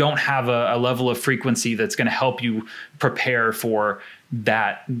for it. You don't have a level of frequency that's going to help you prepare for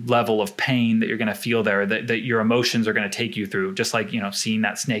that level of pain that you're going to feel there, that your emotions are going to take you through, just like, seeing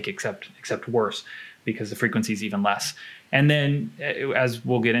that snake, except worse, because the frequency is even less. And then, as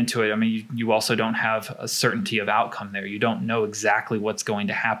we'll get into it, I mean, you also don't have a certainty of outcome there. You don't know exactly what's going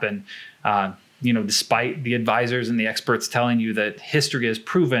to happen. Despite the advisors and the experts telling you that history has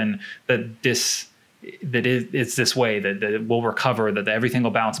proven that it's this way, that it will recover, that everything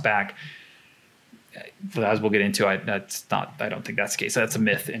will bounce back. As we'll get into, I don't think that's the case. That's a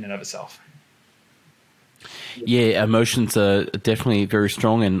myth in and of itself. Yeah, emotions are definitely very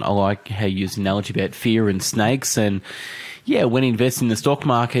strong, and I like how you use the analogy about fear and snakes. And yeah, when investing in the stock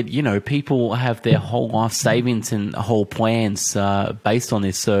market, people have their whole life savings and whole plans based on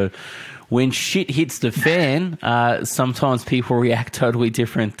this. So when shit hits the fan, sometimes people react totally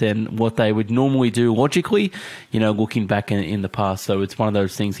different than what they would normally do logically, looking back in the past. So it's one of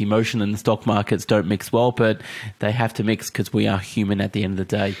those things, emotion and the stock markets don't mix well, but they have to mix because we are human at the end of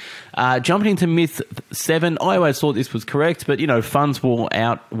the day. Jumping into myth 7, I always thought this was correct, but, funds will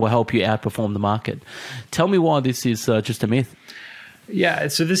help you outperform the market. Tell me why this is just a myth. Yeah,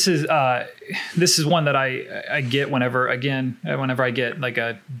 so this is one that I get whenever I get like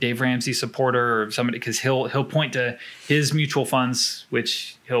a Dave Ramsey supporter or somebody, because he'll point to his mutual funds,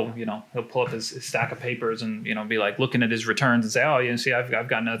 which he'll pull up his stack of papers and be like looking at his returns and say, oh, see, I've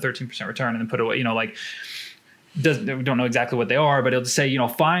gotten a 13% return, and then put away, we don't know exactly what they are, but he'll just say,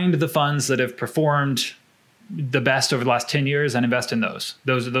 find the funds that have performed the best over the last 10 years and invest in those.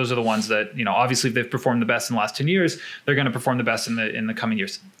 Those are the ones that, obviously if they've performed the best in the last 10 years, they're going to perform the best in the coming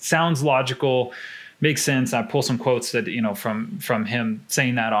years. Sounds logical, makes sense. I pull some quotes that, from him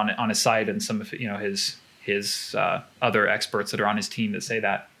saying that on his site, and some of, his other experts that are on his team that say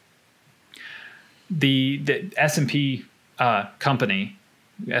that. The S&P company,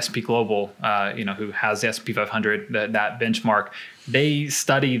 S&P Global, who has the S&P 500, that benchmark, they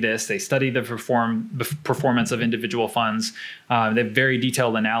study this. They study the performance of individual funds. They have very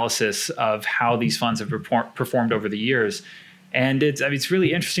detailed analysis of how these funds have performed over the years. And it's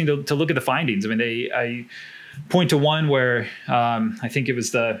really interesting to look at the findings. I mean, I point to one where I think it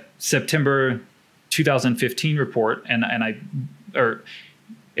was the September 2015 report,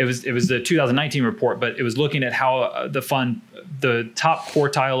 it was the 2019 report, but it was looking at how the top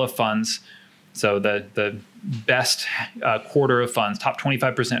quartile of funds So the best quarter of funds, top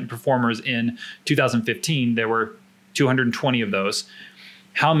 25% performers in 2015, there were 220 of those.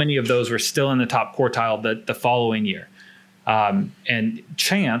 How many of those were still in the top quartile the following year? And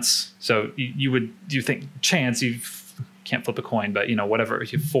chance, so you think chance, you can't flip a coin, but whatever,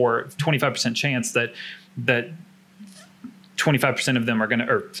 if you for 25% chance that 25% of them are going to,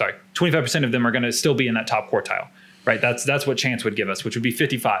 25% of them are going to still be in that top quartile, right? That's what chance would give us, which would be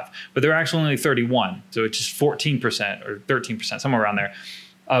 55, but they're actually only 31. So it's just 14% or 13%, somewhere around there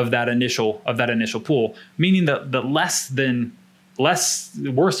of that initial pool, meaning that the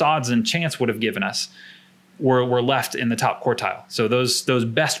worse odds than chance would have given us were left in the top quartile. So those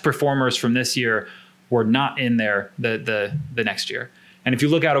best performers from this year were not in there the next year. And if you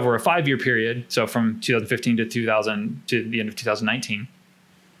look out over a 5-year period, so from 2015 to the end of 2019,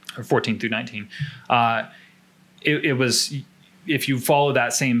 or 14 through 19, it was, if you follow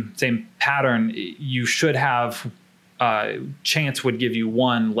that same pattern, you should have chance would give you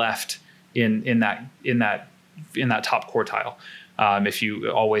one left in that top quartile. If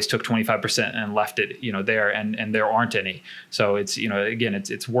you always took 25% and left it, there, and there aren't any. So it's, again,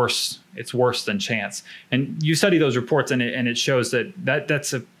 it's worse than chance. And you study those reports and it shows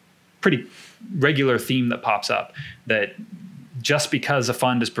that's a pretty regular theme that pops up, that just because a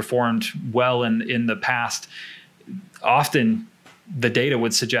fund has performed well in the past, often the data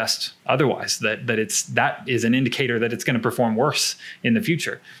would suggest otherwise, that is an indicator that it's going to perform worse in the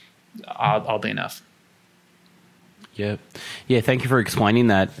future, oddly enough. Yeah. Thank you for explaining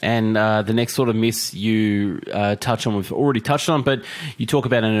that. And the next sort of myth you touch on, we've already touched on, but you talk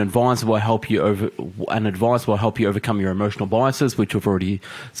about an advisor will help you overcome your emotional biases, which we've already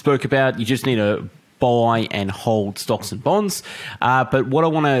spoke about. You just need to buy and hold stocks and bonds. But what I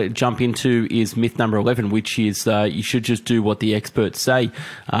want to jump into is myth number 11, which is you should just do what the experts say.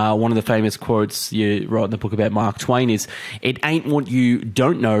 One of the famous quotes you write in the book about Mark Twain is, "It ain't what you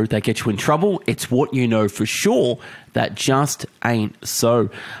don't know that gets you in trouble. It's what you know for sure that just ain't so."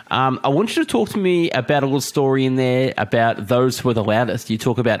 I want you to talk to me about a little story in there about those who are the loudest. You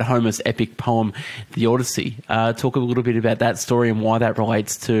talk about Homer's epic poem, The Odyssey. Talk a little bit about that story and why that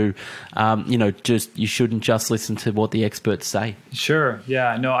relates to, you shouldn't just listen to what the experts say. Sure.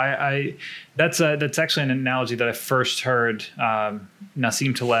 Yeah. No, that's actually an analogy that I first heard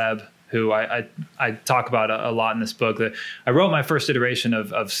Nassim Taleb, who I talk about a lot in this book. That I wrote my first iteration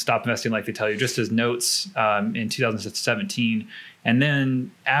of Stop Investing Like They Tell You just as notes in 2017. And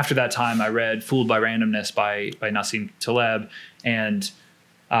then after that time, I read Fooled by Randomness by Nassim Taleb. And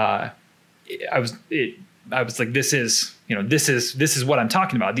I was like, this is what I'm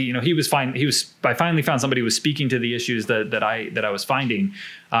talking about. I finally found somebody who was speaking to the issues that I was finding.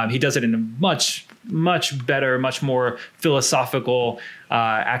 He does it in a much better, much more philosophical,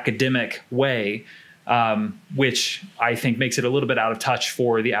 academic way, which I think makes it a little bit out of touch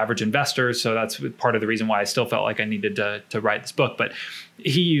for the average investor. So that's part of the reason why I still felt like I needed to write this book. But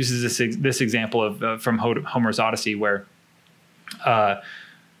he uses this example of from Homer's Odyssey, where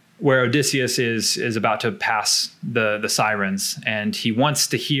Odysseus is about to pass the sirens, and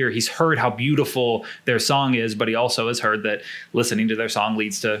he's heard how beautiful their song is, but he also has heard that listening to their song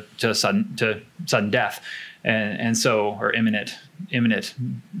leads to sudden death, and so, or imminent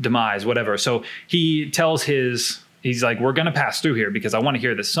demise, whatever. So he tells he's like, we're going to pass through here because I want to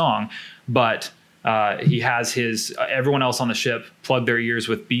hear this song, but he has everyone else on the ship plug their ears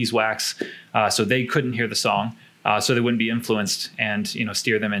with beeswax, so they couldn't hear the song. So they wouldn't be influenced and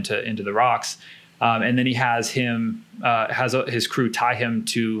steer them into the rocks. And then he has his crew tie him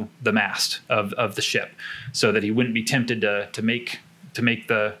to the mast of the ship so that he wouldn't be tempted to make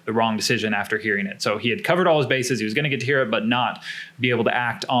the wrong decision after hearing it. So he had covered all his bases. He was going to get to hear it, but not be able to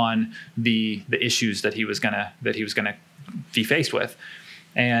act on the issues that he was gonna be faced with.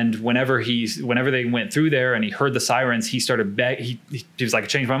 And whenever they went through there and he heard the sirens, he started he was like, I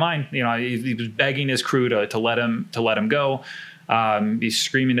changed my mind. He was begging his crew to let him go. He's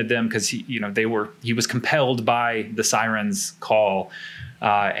screaming at them because he was compelled by the sirens' call.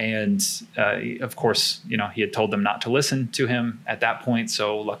 And of course, he had told them not to listen to him at that point.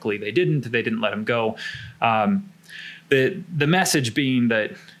 So luckily they didn't let him go. The message being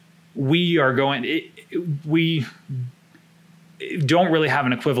that we don't really have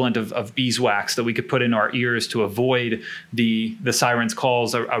an equivalent of beeswax that we could put in our ears to avoid the sirens'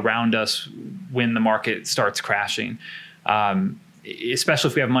 calls around us when the market starts crashing. Especially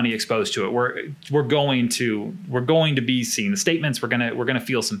if we have money exposed to it, we're going to be seeing the statements. We're gonna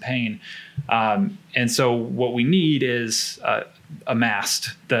feel some pain, and so what we need is a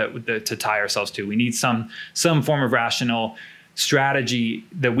mast to tie ourselves to. We need some form of rational strategy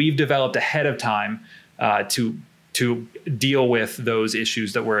that we've developed ahead of time to deal with those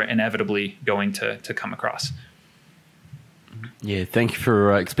issues that we're inevitably going to come across. Yeah, thank you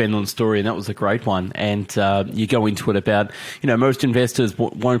for expanding on the story, and that was a great one. And you go into it about, most investors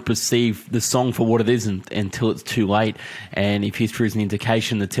won't perceive the song for what it is until it's too late. And if history is an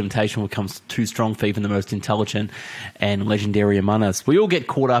indication, the temptation becomes too strong for even the most intelligent and legendary among us. We all get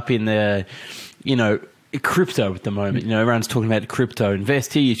caught up in the, crypto at the moment. Everyone's talking about crypto.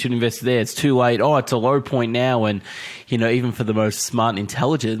 Invest here, you should invest there. It's too late. Oh, it's a low point now. And, even for the most smart and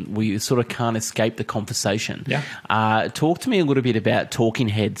intelligent, we sort of can't escape the conversation. Yeah. Talk to me a little bit about talking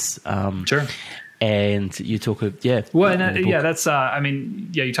heads. Sure. And you talk of, Well, and that's,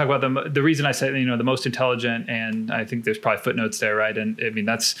 you talk about the reason I say, the most intelligent, and I think there's probably footnotes there, right? And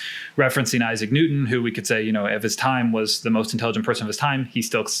that's referencing Isaac Newton, who we could say, of his time was the most intelligent person of his time. He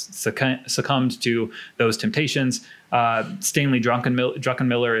still succumbed to those temptations. Stanley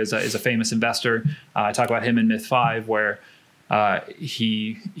Druckenmiller is a famous investor. I talk about him in Myth 5, where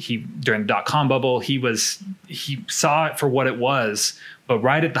he during the dot-com bubble, he saw it for what it was. But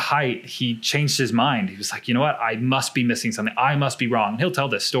right at the height, he changed his mind. He was like, you know what? I must be missing something. I must be wrong. And he'll tell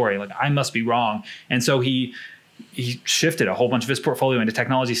this story, like, I must be wrong. And so he shifted a whole bunch of his portfolio into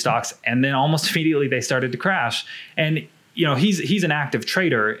technology stocks. And then almost immediately they started to crash. And, he's an active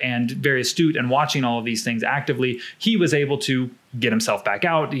trader and very astute and watching all of these things actively. He was able to get himself back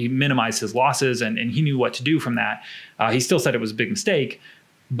out. He minimized his losses and he knew what to do from that. He still said it was a big mistake,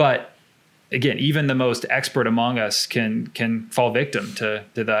 but again, even the most expert among us can fall victim to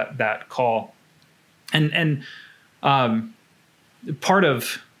that call. And part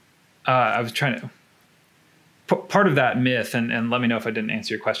of part of that myth, and let me know if I didn't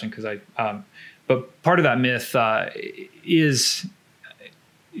answer your question, but part of that myth is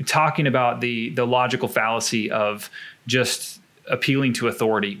talking about the logical fallacy of just appealing to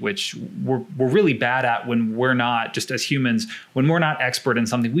authority, which we're really bad at when we're not, just as humans, when we're not expert in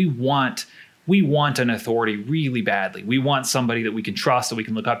something. We want an authority really badly. We want somebody that we can trust, that we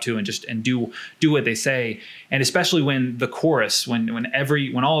can look up to, and do what they say. And especially when the chorus,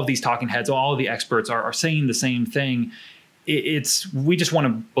 when all of these talking heads, all of the experts are saying the same thing, we just want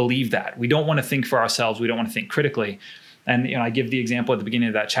to believe that. We don't want to think for ourselves. We don't want to think critically. And I give the example at the beginning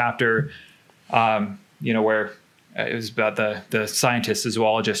of that chapter, where it was about the scientist, the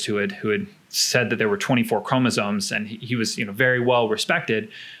zoologist who had said that there were 24 chromosomes, and he was very well respected.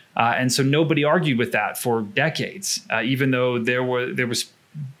 And so nobody argued with that for decades, even though there was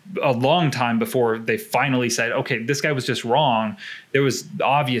a long time before they finally said, okay, this guy was just wrong. There was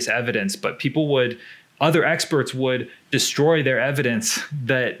obvious evidence, but other experts would destroy their evidence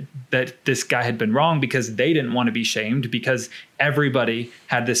that this guy had been wrong because they didn't want to be shamed, because everybody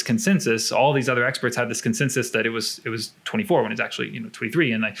had this consensus. All these other experts had this consensus that it was 24 when it's actually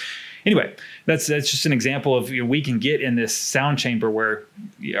 23. And anyway, that's just an example of we can get in this sound chamber or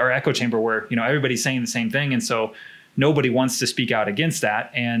echo chamber where everybody's saying the same thing, and so nobody wants to speak out against that.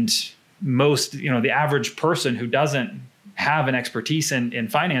 And most the average person who doesn't have an expertise in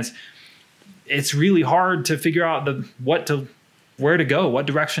finance, it's really hard to figure out where to go, what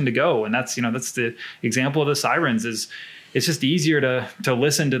direction to go. And that's the example of the sirens. Is it's just easier to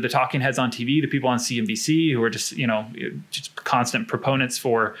listen to the talking heads on TV, the people on CNBC who are just constant proponents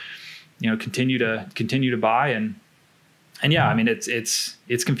for continue to buy. And yeah,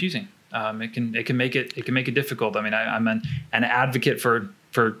 it's confusing. It can make it difficult. I'm an advocate for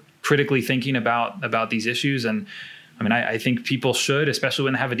critically thinking about these issues. And I think people should, especially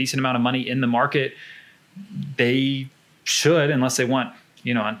when they have a decent amount of money in the market, they should, unless they want,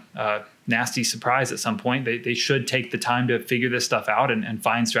 a nasty surprise at some point, they should take the time to figure this stuff out and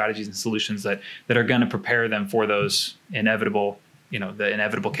find strategies and solutions that are going to prepare them for those inevitable, the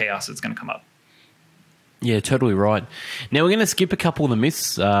inevitable chaos that's going to come up. Yeah, totally right. Now, we're going to skip a couple of the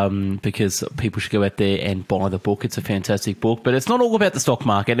myths because people should go out there and buy the book. It's a fantastic book, but it's not all about the stock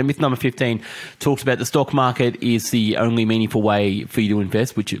market. And myth number 15 talks about the stock market is the only meaningful way for you to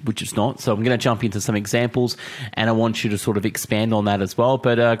invest, which it's not. So I'm going to jump into some examples, and I want you to sort of expand on that as well.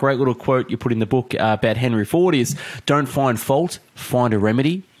 But a great little quote you put in the book about Henry Ford is, "Don't find fault, find a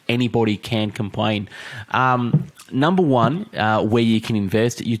remedy. Anybody can complain." Number one, where you can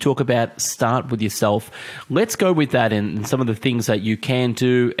invest, you talk about start with yourself. Let's go with that, and some of the things that you can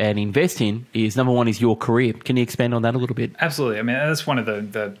do and invest in is, number one is your career. Can you expand on that a little bit? Absolutely. That's one of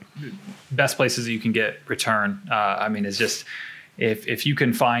the best places that you can get return. Is just if you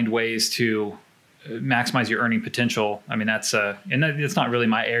can find ways to maximize your earning potential. And it's not really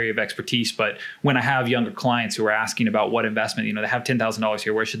my area of expertise, but when I have younger clients who are asking about what investment, they have $10,000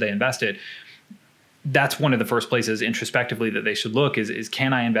 here, where should they invest it? that's one of the first places introspectively that they should look is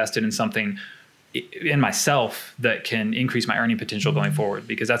can I invest it in something in myself that can increase my earning potential going forward,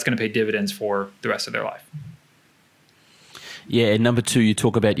 because that's going to pay dividends for the rest of their life. Yeah, and number two, you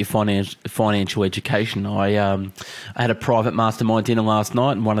talk about your financial education. I had a private mastermind dinner last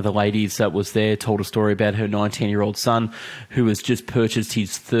night, and one of the ladies that was there told a story about her 19-year-old son who has just purchased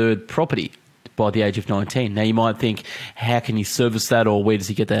his third property by the age of 19. Now, you might think, how can he service that, or where does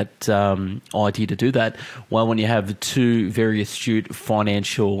he get that idea to do that? Well, when you have two very astute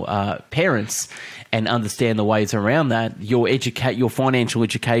financial parents and understand the ways around that, your financial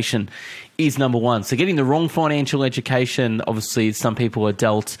education is number one. So getting the wrong financial education, obviously some people are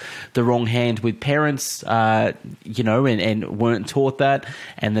dealt the wrong hand with parents, and weren't taught that.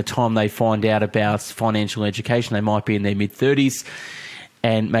 And the time they find out about financial education, they might be in their mid-30s.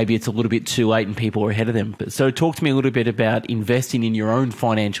 And maybe it's a little bit too late and people are ahead of them. So talk to me a little bit about investing in your own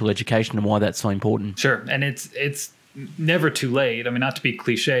financial education and why that's so important. Sure. And it's never too late. I mean, not to be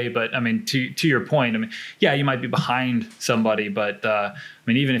cliche, but I mean, to your point, I mean, yeah, you might be behind somebody, but I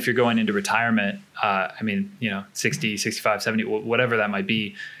mean, even if you're going into retirement, 60, 65, 70, whatever that might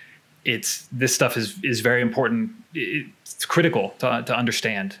be, this stuff is very important. It's critical to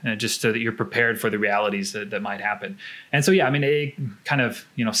understand, just so that you're prepared for the realities that might happen. And so, yeah, I mean, it kind of,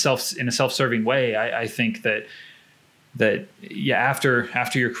 in a self-serving way, I think that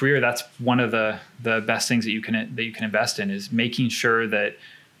after your career, that's one of the best things that you can invest in, is making sure that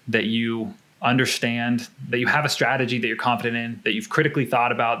you understand, that you have a strategy that you're confident in, that you've critically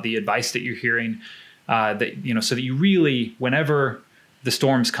thought about the advice that you're hearing, so that you really, whenever the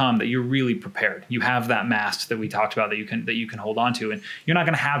storms come, that you're really prepared. You have that mast that we talked about that you can hold on to, and you're not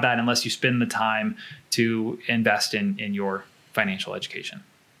going to have that unless you spend the time to invest in your financial education.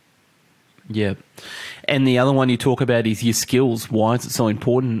 Yeah. And the other one you talk about is your skills. Why is it so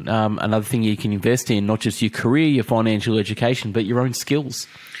important? Another thing you can invest in, not just your career, your financial education, but your own skills.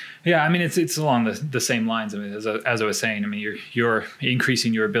 Yeah, I mean, it's along the same lines. I mean, as I was saying, I mean, you're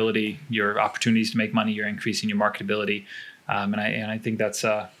increasing your ability, your opportunities to make money. You're increasing your marketability. And I think that's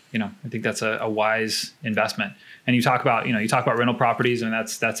a wise investment. And you talk about rental properties, and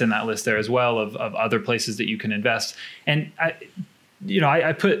that's in that list there as well of other places that you can invest. And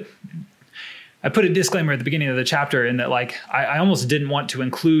I put a disclaimer at the beginning of the chapter in that, like, I almost didn't want to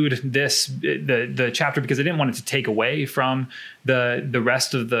include the chapter because I didn't want it to take away from the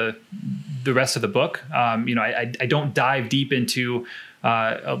rest of the book. I don't dive deep into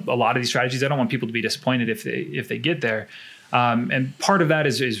a lot of these strategies. I don't want people to be disappointed if they get there. And part of that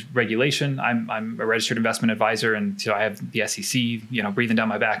is regulation. I'm a registered investment advisor, and so I have the SEC, breathing down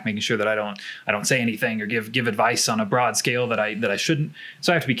my back, making sure that I don't say anything or give advice on a broad scale that I shouldn't.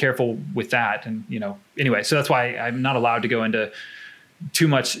 So I have to be careful with that. And anyway, so that's why I'm not allowed to go into too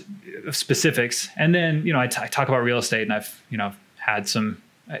much specifics. And then I talk about real estate, and I've had some.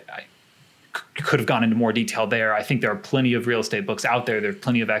 I could have gone into more detail there. I think there are plenty of real estate books out there. There are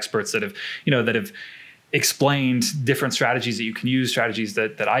plenty of experts that have explained different strategies that you can use, strategies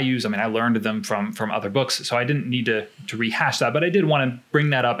that I use. I mean, I learned them from other books, so I didn't need to rehash that, but I did want to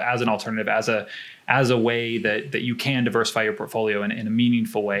bring that up as an alternative, as a way that you can diversify your portfolio in a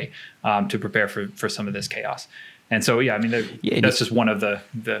meaningful way to prepare for some of this chaos. And so, yeah, I mean, that's just one of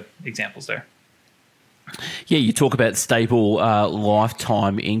the examples there. Yeah, you talk about stable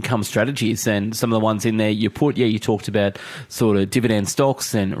lifetime income strategies, and some of the ones in there you talked about sort of dividend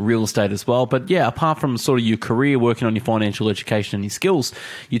stocks and real estate as well. But yeah, apart from sort of your career, working on your financial education and your skills,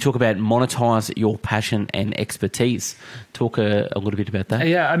 you talk about monetize your passion and expertise. Talk a little bit about that.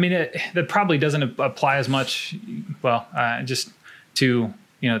 Yeah, I mean, that probably doesn't apply as much, just to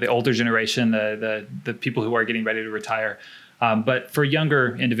the older generation, the people who are getting ready to retire. But for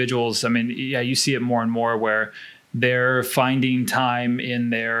younger individuals, I mean, yeah, you see it more and more where they're finding time in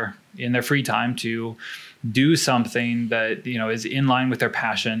their free time to do something that is in line with their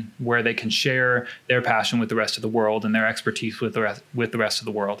passion, where they can share their passion with the rest of the world and their expertise with the rest of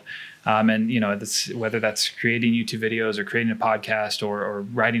the world. Whether that's creating YouTube videos or creating a podcast or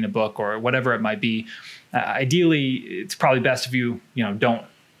writing a book or whatever it might be. Ideally, it's probably best if you don't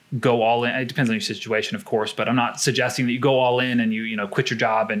go all in. It depends on your situation, of course, but I'm not suggesting that you go all in and you quit your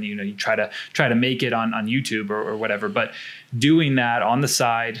job and you try to make it on YouTube or whatever. But doing that on the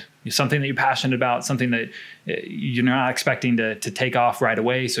side, something that you're passionate about, something that you're not expecting to take off right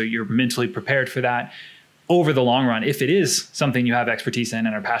away, so you're mentally prepared for that. Over the long run, if it is something you have expertise in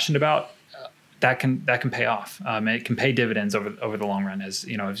and are passionate about, that can pay off. It can pay dividends over the long run as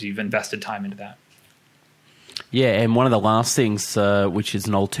you've invested time into that. Yeah, and one of the last things, which is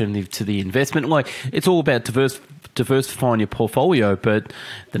an alternative to the investment, like it's all about diversifying your portfolio, but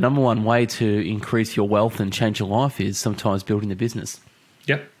the number one way to increase your wealth and change your life is sometimes building the business.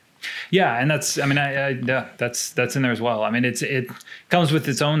 Yep. Yeah, and that's, I mean, that's in there as well. I mean, it comes with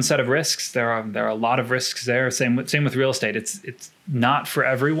its own set of risks. There are a lot of risks there. Same with real estate. It's not for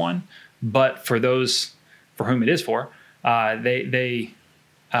everyone, but for those for whom it is for, they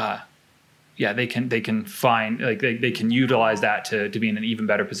can find, like they can utilize that to be in an even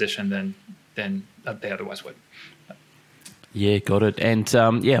better position than they otherwise would. Yeah, got it. And I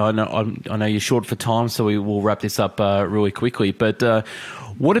know you're short for time, so we will wrap this up really quickly. But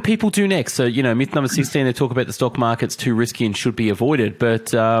what do people do next? So, myth number 16, they talk about the stock market's too risky and should be avoided. But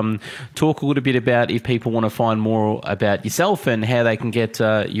talk a little bit about if people want to find more about yourself and how they can get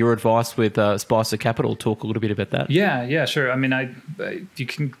your advice with Spicer Capital. Talk a little bit about that. Yeah, sure. I mean, you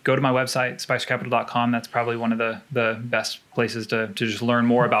can go to my website, spicercapital.com. That's probably one of the best places to just learn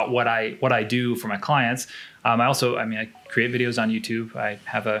more about what I do for my clients. I create videos on YouTube. I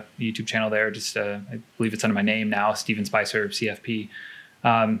have a YouTube channel there. I believe it's under my name now, Steven Spicer, CFP.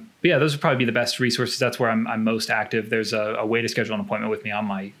 But yeah, those would probably be the best resources. That's where I'm most active. There's a way to schedule an appointment with me on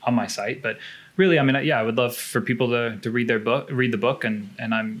my site. But really, I mean, I would love for people to read the book, and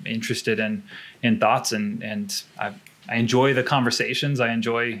I'm interested in thoughts, and I enjoy the conversations. I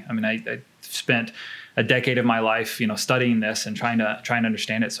spent a decade of my life, studying this and trying to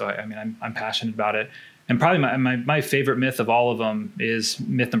understand it. So I'm passionate about it. And probably my favorite myth of all of them is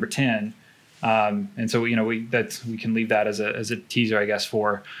myth number 10. And so we can leave that as a teaser, I guess,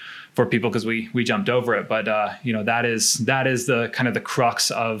 for people, because we jumped over it. But that is the kind of the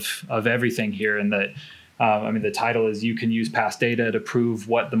crux of everything here. And that the title is "You Can Use Past Data to Prove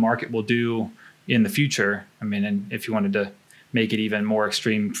What the Market Will Do in the Future." I mean, and if you wanted to make it even more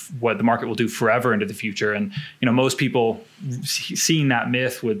extreme, what the market will do forever into the future. And most people seeing that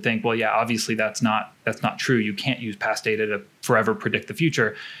myth would think, well, yeah, obviously that's not true. You can't use past data to forever predict the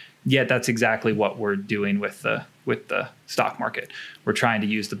future. Yet that's exactly what we're doing with the stock market. We're trying to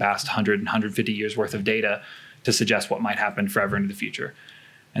use the past 100 and 150 years worth of data to suggest what might happen forever into the future.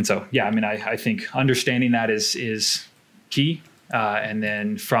 And so, yeah, I think understanding that is key. And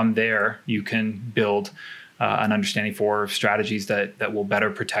then from there, you can build an understanding for strategies that will better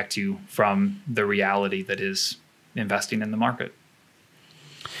protect you from the reality that is investing in the market.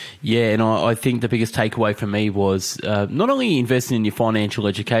 Yeah, and I think the biggest takeaway for me was not only investing in your financial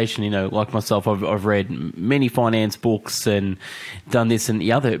education, like myself, I've read many finance books and done this and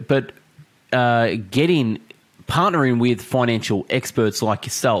the other, but partnering with financial experts like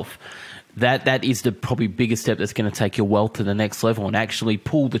yourself, that is the probably biggest step that's going to take your wealth to the next level, and actually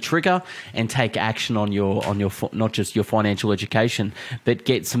pull the trigger and take action on your not just your financial education, but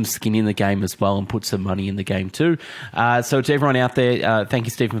get some skin in the game as well and put some money in the game too. So to everyone out there, thank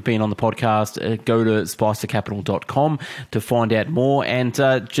you, Stephen, for being on the podcast. Go to spicercapital.com to find out more. And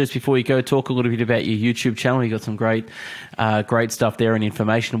just before you go, talk a little bit about your YouTube channel. You got some great stuff there and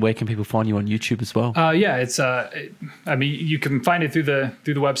information. Where can people find you on YouTube as well? It's you can find it through the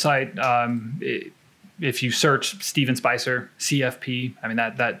website. If you search Steven Spicer CFP,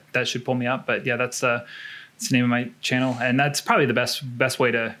 that should pull me up. But yeah, that's the name of my channel, and that's probably the best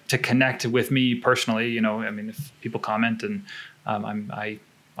way to connect with me personally. If people comment, and I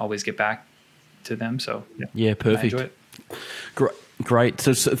always get back to them. So yeah, perfect. I enjoy it. Great.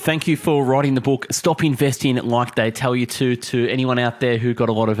 So thank you for writing the book, Stop Investing Like They Tell You To anyone out there who got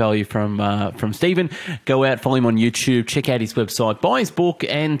a lot of value from Stephen. Go out, follow him on YouTube, check out his website, buy his book.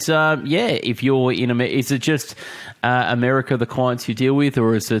 And if you're in America, is it just America, the clients you deal with,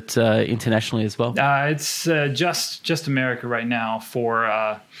 or is it internationally as well? It's just America right now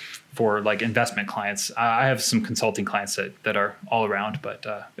for like investment clients. I have some consulting clients that are all around, but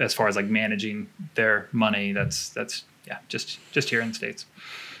as far as like managing their money, that's just here in the States.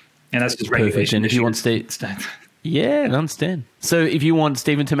 And that's just regulation. And if you want yeah, I understand. So if you want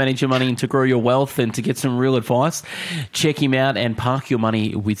Stephen to manage your money and to grow your wealth and to get some real advice, check him out and park your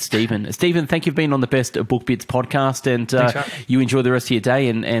money with Stephen. Stephen, thank you for being on the Best Book Bits podcast, and you enjoy the rest of your day,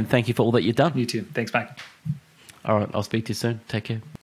 and thank you for all that you've done. You too. Thanks, Mike. All right, I'll speak to you soon. Take care.